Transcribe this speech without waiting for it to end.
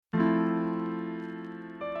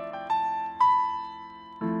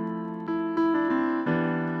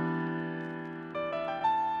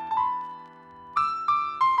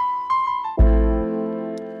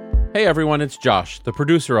Hey everyone, it's Josh, the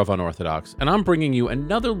producer of Unorthodox, and I'm bringing you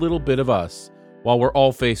another little bit of us while we're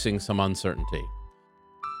all facing some uncertainty.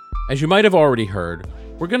 As you might have already heard,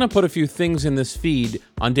 we're going to put a few things in this feed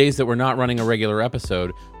on days that we're not running a regular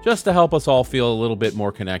episode, just to help us all feel a little bit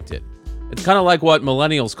more connected. It's kind of like what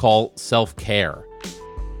millennials call self-care.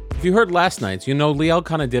 If you heard last night's, you know Liel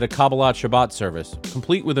kind of did a Kabbalat Shabbat service,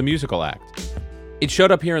 complete with a musical act. It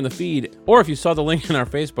showed up here in the feed, or if you saw the link in our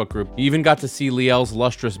Facebook group, you even got to see Liel's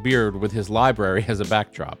lustrous beard with his library as a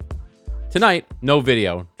backdrop. Tonight, no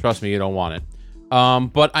video. Trust me, you don't want it.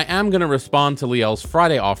 But I am going to respond to Liel's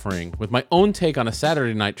Friday offering with my own take on a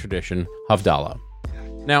Saturday night tradition, Havdalah.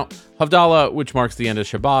 Now, Havdalah, which marks the end of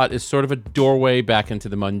Shabbat, is sort of a doorway back into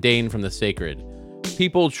the mundane from the sacred.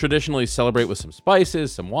 People traditionally celebrate with some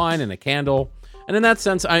spices, some wine, and a candle. And in that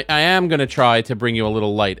sense, I am going to try to bring you a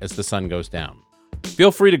little light as the sun goes down.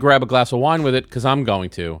 Feel free to grab a glass of wine with it, because I'm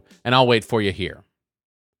going to, and I'll wait for you here.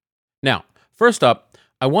 Now, first up,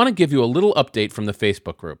 I want to give you a little update from the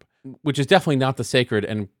Facebook group, which is definitely not the sacred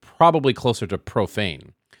and probably closer to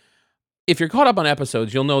profane. If you're caught up on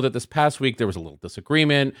episodes, you'll know that this past week there was a little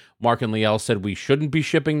disagreement. Mark and Liel said we shouldn't be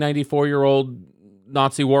shipping 94-year-old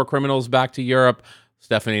Nazi war criminals back to Europe.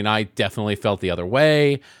 Stephanie and I definitely felt the other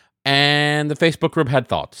way, and the Facebook group had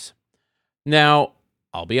thoughts. Now,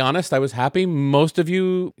 I'll be honest, I was happy most of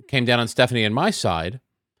you came down on Stephanie and my side,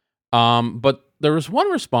 but there was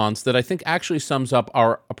one response that I think actually sums up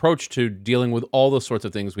our approach to dealing with all the sorts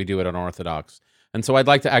of things we do at Unorthodox, and so I'd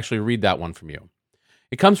like to actually read that one from you.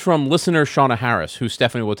 It comes from listener Shauna Harris, who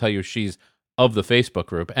Stephanie will tell you she's of the Facebook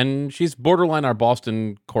group, and she's borderline our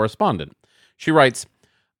Boston correspondent. She writes,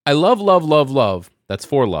 I love, that's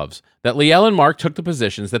 4 loves, that Liel and Mark took the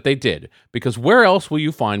positions that they did, because where else will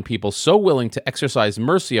you find people so willing to exercise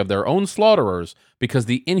mercy of their own slaughterers because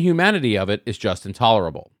the inhumanity of it is just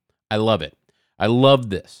intolerable? I love it. I love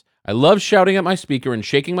this. I love shouting at my speaker and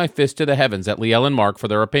shaking my fist to the heavens at Liel and Mark for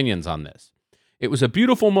their opinions on this. It was a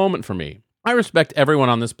beautiful moment for me. I respect everyone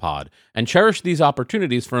on this pod and cherish these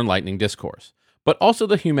opportunities for enlightening discourse, but also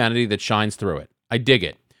the humanity that shines through it. I dig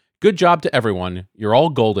it. Good job to everyone. You're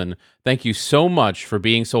all golden. Thank you so much for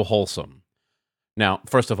being so wholesome. Now,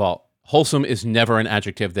 first of all, wholesome is never an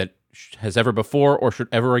adjective that has ever before or should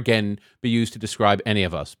ever again be used to describe any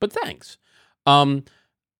of us, but thanks.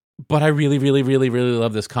 But I really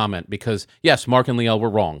love this comment because, yes, Mark and Liel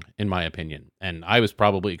were wrong, in my opinion, and I was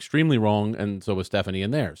probably extremely wrong, and so was Stephanie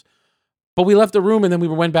and theirs. But we left the room, and then we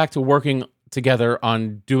went back to working together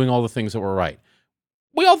on doing all the things that were right.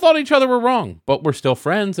 We all thought each other were wrong, but we're still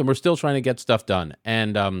friends, and we're still trying to get stuff done.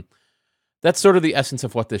 And that's sort of the essence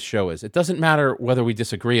of what this show is. It doesn't matter whether we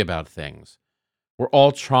disagree about things. We're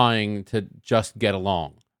all trying to just get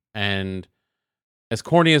along. And as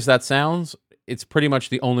corny as that sounds, it's pretty much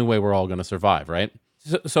the only way we're all going to survive, right?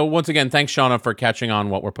 So once again, thanks, Shauna, for catching on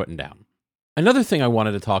what we're putting down. Another thing I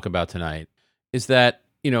wanted to talk about tonight is that,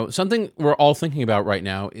 something we're all thinking about right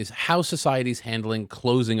now is how society's handling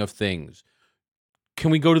closing of things. Can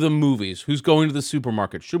we go to the movies? Who's going to the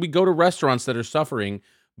supermarket? Should we go to restaurants that are suffering,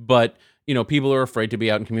 but, people are afraid to be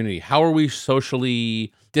out in community? How are we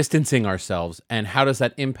socially distancing ourselves, and how does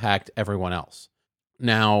that impact everyone else?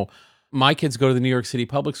 Now, my kids go to the New York City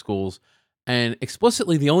public schools, and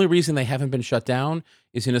explicitly, the only reason they haven't been shut down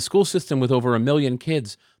is in a school system with over 1 million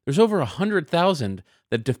kids. There's over 100,000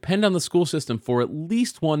 that depend on the school system for at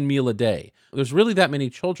least one meal a day. There's really that many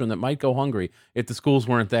children that might go hungry if the schools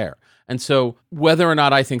weren't there. And so whether or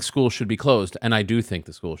not I think schools should be closed, and I do think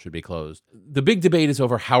the schools should be closed, the big debate is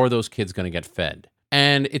over how are those kids going to get fed.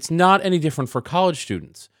 And it's not any different for college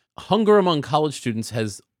students. Hunger among college students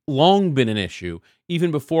has long been an issue,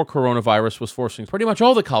 even before coronavirus was forcing pretty much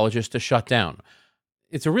all the colleges to shut down.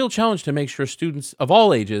 It's a real challenge to make sure students of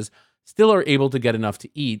all ages still are able to get enough to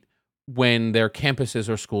eat when their campuses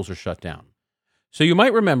or schools are shut down. So you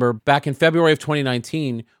might remember back in February of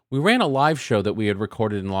 2019, we ran a live show that we had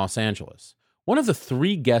recorded in Los Angeles. One of the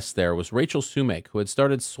 3 guests there was Rachel Sumek, who had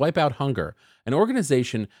started Swipe Out Hunger, an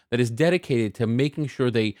organization that is dedicated to making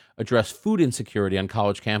sure they address food insecurity on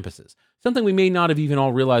college campuses. Something we may not have even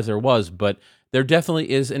all realized there was, but there definitely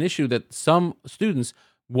is an issue that some students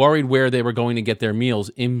worried where they were going to get their meals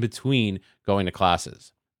in between going to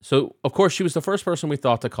classes. So, of course, she was the first person we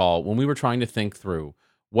thought to call when we were trying to think through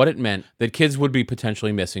what it meant that kids would be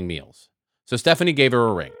potentially missing meals. So Stephanie gave her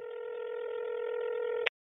a ring.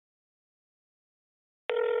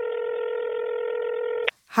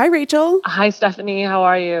 Hi, Rachel. Hi, Stephanie. How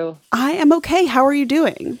are you? I am okay. How are you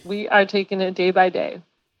doing? We are taking it day by day.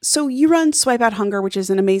 So you run Swipe Out Hunger, which is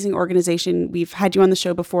an amazing organization. We've had you on the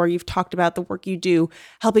show before. You've talked about the work you do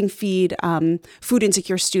helping feed food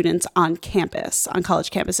insecure students on campus, on college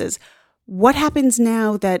campuses. What happens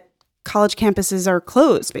now that college campuses are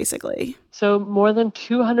closed, basically? So more than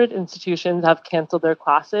 200 institutions have canceled their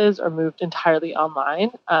classes or moved entirely online.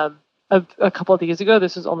 A couple of days ago,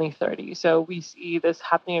 this was only 30. So we see this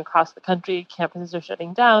happening across the country. Campuses are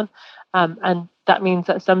shutting down. And that means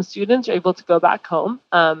that some students are able to go back home.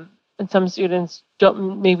 And some students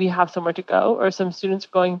don't maybe have somewhere to go, or some students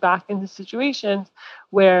are going back into situations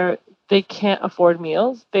where they can't afford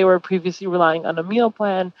meals. They were previously relying on a meal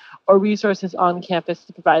plan or resources on campus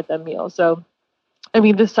to provide them meals. So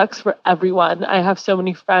this sucks for everyone. I have so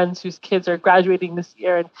many friends whose kids are graduating this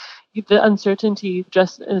year, and the uncertainty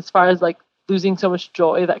just as far as like losing so much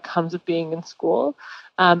joy that comes with being in school.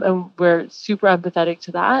 And we're super empathetic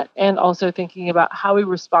to that. And also thinking about how we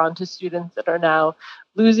respond to students that are now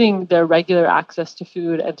losing their regular access to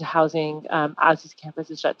food and to housing as these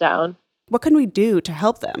campuses shut down. What can we do to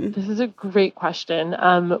help them? This is a great question.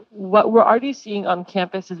 What we're already seeing on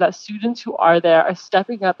campus is that students who are there are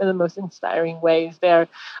stepping up in the most inspiring ways. They're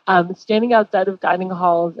standing outside of dining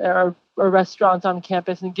halls or restaurants on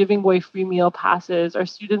campus and giving away free meal passes. Our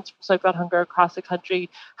students from Swipe Out Hunger across the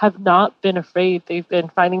country have not been afraid. They've been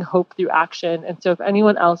finding hope through action. And so if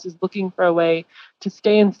anyone else is looking for a way to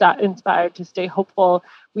stay inspired, to stay hopeful,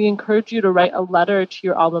 we encourage you to write a letter to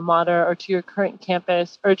your alma mater or to your current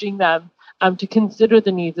campus, urging them to consider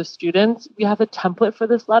the needs of students. We have a template for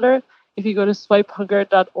this letter. If you go to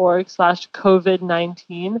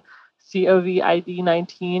swipehunger.org/COVID-19,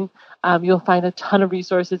 COVID-19, you'll find a ton of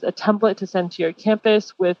resources, a template to send to your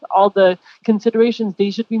campus with all the considerations they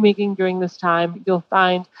should be making during this time. You'll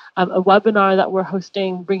find a webinar that we're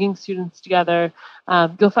hosting, bringing students together.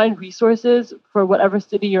 You'll find resources for whatever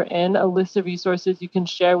city you're in, a list of resources you can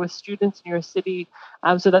share with students in your city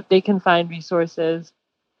so that they can find resources.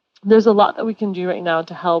 There's a lot that we can do right now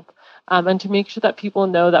to help and to make sure that people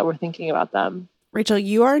know that we're thinking about them. Rachel,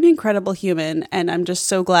 you are an incredible human, and I'm just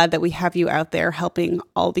so glad that we have you out there helping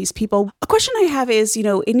all these people. A question I have is, in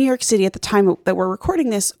New York City at the time that we're recording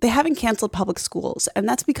this, they haven't canceled public schools. And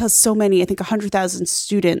that's because so many, I think 100,000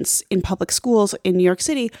 students in public schools in New York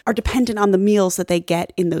City are dependent on the meals that they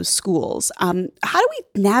get in those schools. How do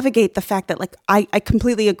we navigate the fact that, I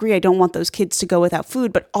completely agree, I don't want those kids to go without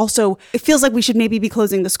food, but also it feels like we should maybe be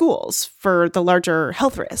closing the schools for the larger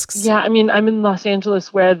health risks? Yeah, I'm in Los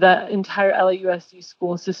Angeles where the entire LAUSD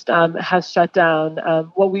school system has shut down.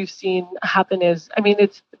 What we've seen happen is,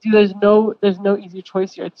 there's no easy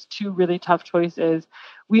choice here. It's two really tough choices.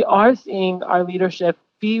 We are seeing our leadership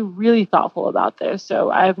be really thoughtful about this. So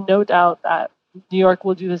I have no doubt that New York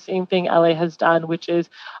will do the same thing LA has done, which is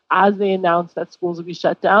as they announce that schools will be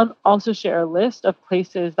shut down, also share a list of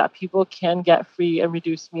places that people can get free and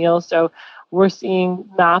reduced meals. So we're seeing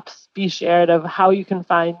maps be shared of how you can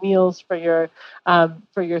find meals for your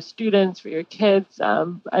students, for your kids.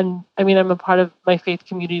 I'm a part of my faith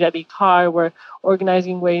community at ECAR. We're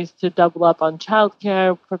organizing ways to double up on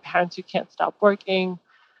childcare for parents who can't stop working.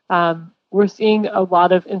 We're seeing a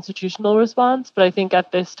lot of institutional response, but I think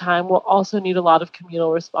at this time we'll also need a lot of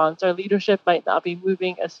communal response. Our leadership might not be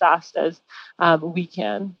moving as fast as we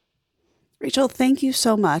can. Rachel, thank you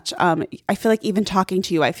so much. I feel like even talking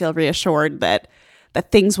to you, I feel reassured that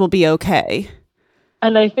things will be okay.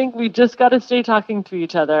 And I think we just got to stay talking to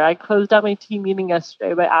each other. I closed out my team meeting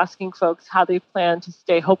yesterday by asking folks how they plan to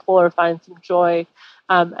stay hopeful or find some joy.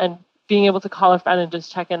 And being able to call a friend and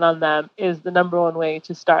just check in on them is the number one way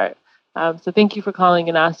to start. So thank you for calling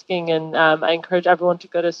and asking. And I encourage everyone to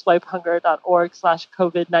go to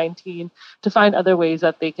swipehunger.org/COVID-19 to find other ways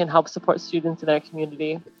that they can help support students in their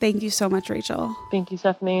community. Thank you so much, Rachel. Thank you,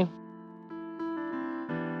 Stephanie.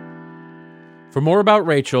 For more about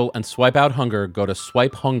Rachel and Swipe Out Hunger, go to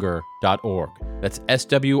swipehunger.org. That's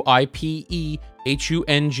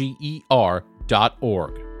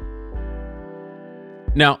SWIPEHUNGER.org.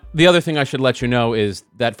 Now, the other thing I should let you know is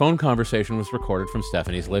that phone conversation was recorded from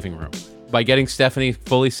Stephanie's living room. By getting Stephanie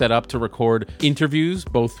fully set up to record interviews,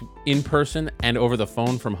 both in person and over the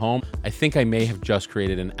phone from home, I think I may have just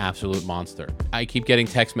created an absolute monster. I keep getting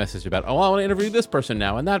text messages about, I want to interview this person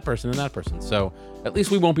now, and that person, and that person. So at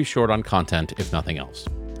least we won't be short on content, if nothing else.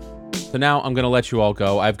 So now I'm going to let you all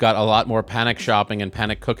go. I've got a lot more panic shopping and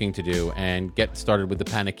panic cooking to do and get started with the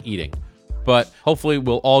panic eating. But hopefully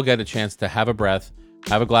we'll all get a chance to have a breath,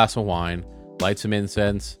 have a glass of wine, light some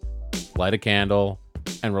incense, light a candle,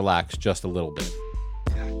 and relax just a little bit.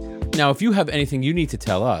 Now, if you have anything you need to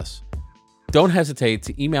tell us, Don't hesitate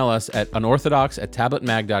to email us at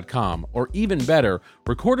unorthodox@tabletmag.com, or even better,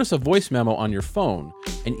 record us a voice memo on your phone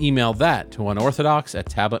and email that to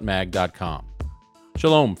unorthodox@tabletmag.com.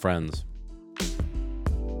 Shalom, friends.